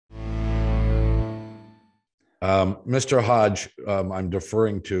Mr. Hodge, I'm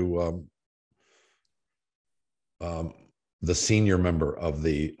deferring to the senior member of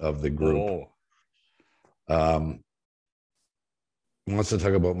the group. Wants to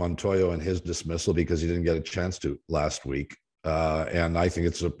talk about Montoyo and his dismissal because he didn't get a chance to last week. And I think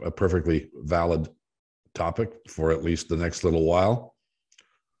it's a perfectly valid topic for at least the next little while.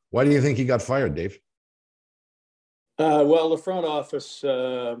 Why do you think he got fired, Dave? Well, the front office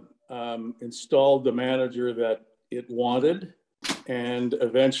installed the manager that it wanted, and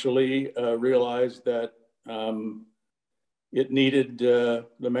eventually realized that it needed the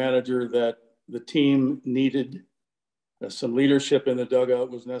manager that the team needed. Some leadership in the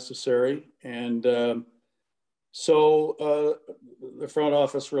dugout was necessary. And so the front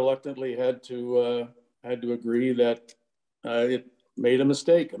office reluctantly had to agree that it made a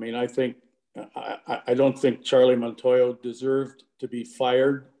mistake. I mean, I don't think Charlie Montoyo deserved to be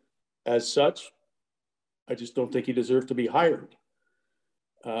fired as such. I just don't think he deserved to be hired.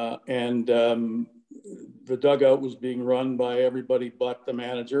 And the dugout was being run by everybody but the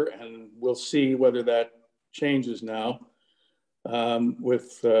manager, and we'll see whether that changes now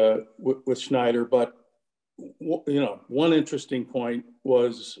with Schneider. But one interesting point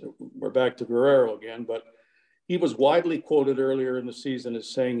was, we're back to Guerrero again, but he was widely quoted earlier in the season as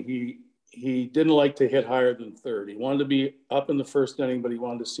saying he didn't like to hit higher than third. He wanted to be up in the first inning, but he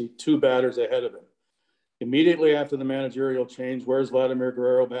wanted to see two batters ahead of him. Immediately after the managerial change, where's Vladimir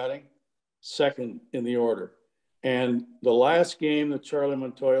Guerrero batting? Second in the order. And the last game that Charlie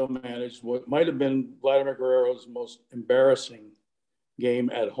Montoyo managed, what might have been Vladimir Guerrero's most embarrassing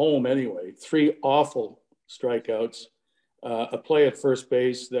game at home anyway. 3 awful strikeouts, a play at first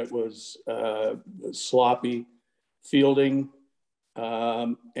base that was sloppy, fielding,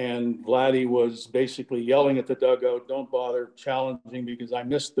 and Vladdy was basically yelling at the dugout, don't bother challenging because I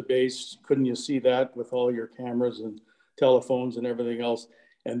missed the base. Couldn't you see that with all your cameras and telephones and everything else?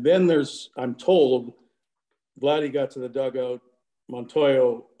 And then I'm told, Vladdy got to the dugout,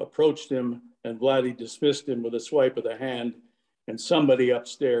 Montoyo approached him, and Vladdy dismissed him with a swipe of the hand. And somebody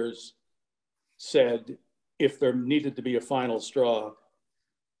upstairs said, if there needed to be a final straw,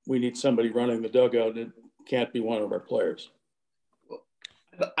 we need somebody running the dugout. It can't be one of our players.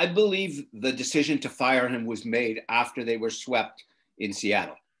 I believe the decision to fire him was made after they were swept in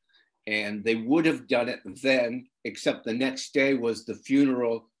Seattle. And they would have done it then, except the next day was the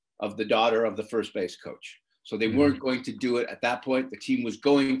funeral of the daughter of the first base coach. So they weren't going to do it at that point. The team was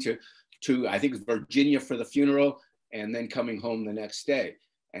going to I think, Virginia for the funeral and then coming home the next day.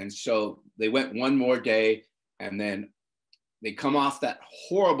 And so they went one more day, and then they come off that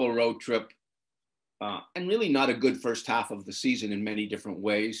horrible road trip and really not a good first half of the season in many different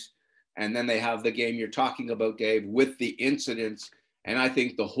ways. And then they have the game you're talking about, Dave, with the incidents. And I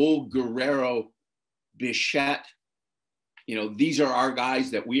think the whole Guerrero, Bichette, these are our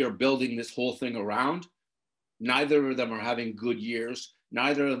guys that we are building this whole thing around. Neither of them are having good years.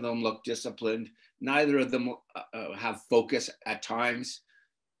 Neither of them look disciplined. Neither of them have focus at times.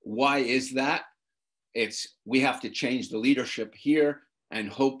 Why is that? We have to change the leadership here and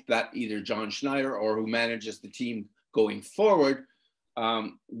hope that either John Schneider or who manages the team going forward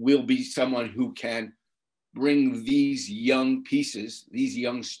will be someone who can bring these young pieces, these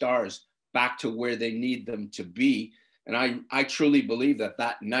young stars, back to where they need them to be. And I truly believe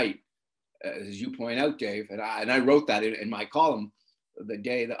that night, as you point out, Dave, and I wrote that in my column the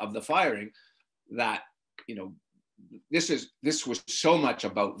day of the firing, that this was so much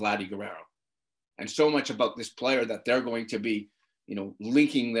about Vladdy Guerrero and so much about this player that they're going to be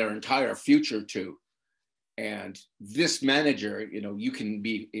linking their entire future to. And this manager, you can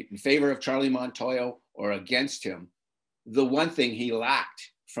be in favor of Charlie Montoyo or against him. The one thing he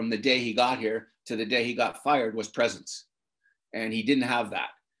lacked from the day he got here to the day he got fired was presence. And he didn't have that.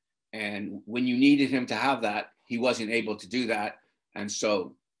 And when you needed him to have that, he wasn't able to do that. And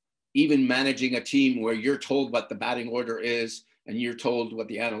so even managing a team where you're told what the batting order is, and you're told what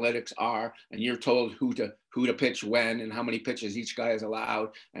the analytics are, and you're told who to pitch when and how many pitches each guy is allowed,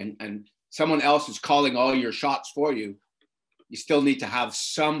 and someone else is calling all your shots for you, you still need to have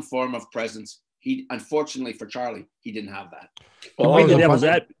some form of presence. Unfortunately for Charlie, he didn't have that. Well,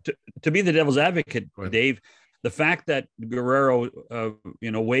 to be the devil's advocate, Dave, the fact that Guerrero,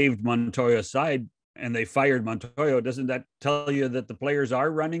 waved Montoyo aside and they fired Montoyo, doesn't that tell you that the players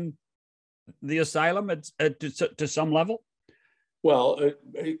are running the asylum to some level? Well,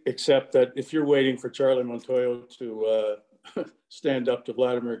 except that if you're waiting for Charlie Montoyo to stand up to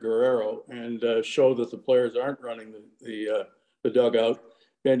Vladimir Guerrero and show that the players aren't running the dugout,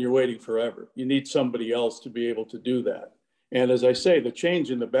 then you're waiting forever. You need somebody else to be able to do that. And as I say, the change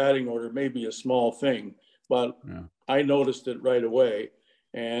in the batting order may be a small thing, but I noticed it right away.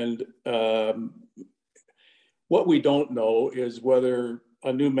 And what we don't know is whether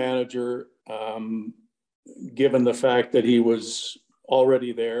a new manager, given the fact that he was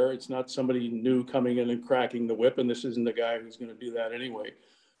already there, it's not somebody new coming in and cracking the whip, and this isn't the guy who's going to do that anyway.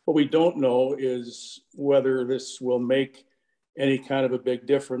 What we don't know is whether this will make any kind of a big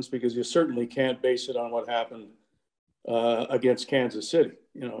difference, because you certainly can't base it on what happened against Kansas City.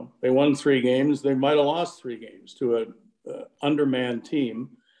 You know, they won 3 games. They might have lost 3 games to a undermanned team.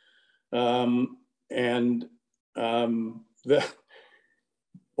 Boy,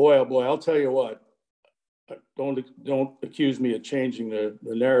 oh boy, I'll tell you what, don't accuse me of changing the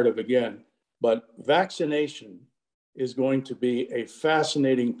narrative again, but vaccination is going to be a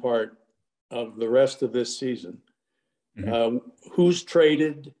fascinating part of the rest of this season. Who's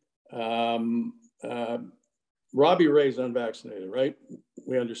traded? Robbie Ray's unvaccinated, right?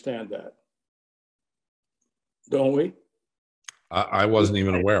 We understand that, don't we? I wasn't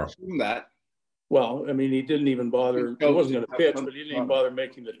even aware. That. Well, I mean, he didn't even bother. He wasn't going to pitch, but he didn't even bother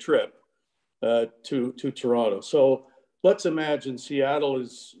making the trip to Toronto. So let's imagine Seattle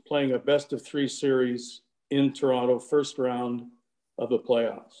is playing a best-of-3 series in Toronto, first round of the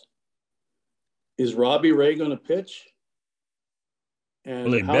playoffs. Is Robbie Ray going to pitch?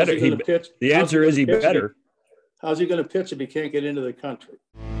 And well, he better. The answer is he better. How's he going to pitch if he can't get into the country?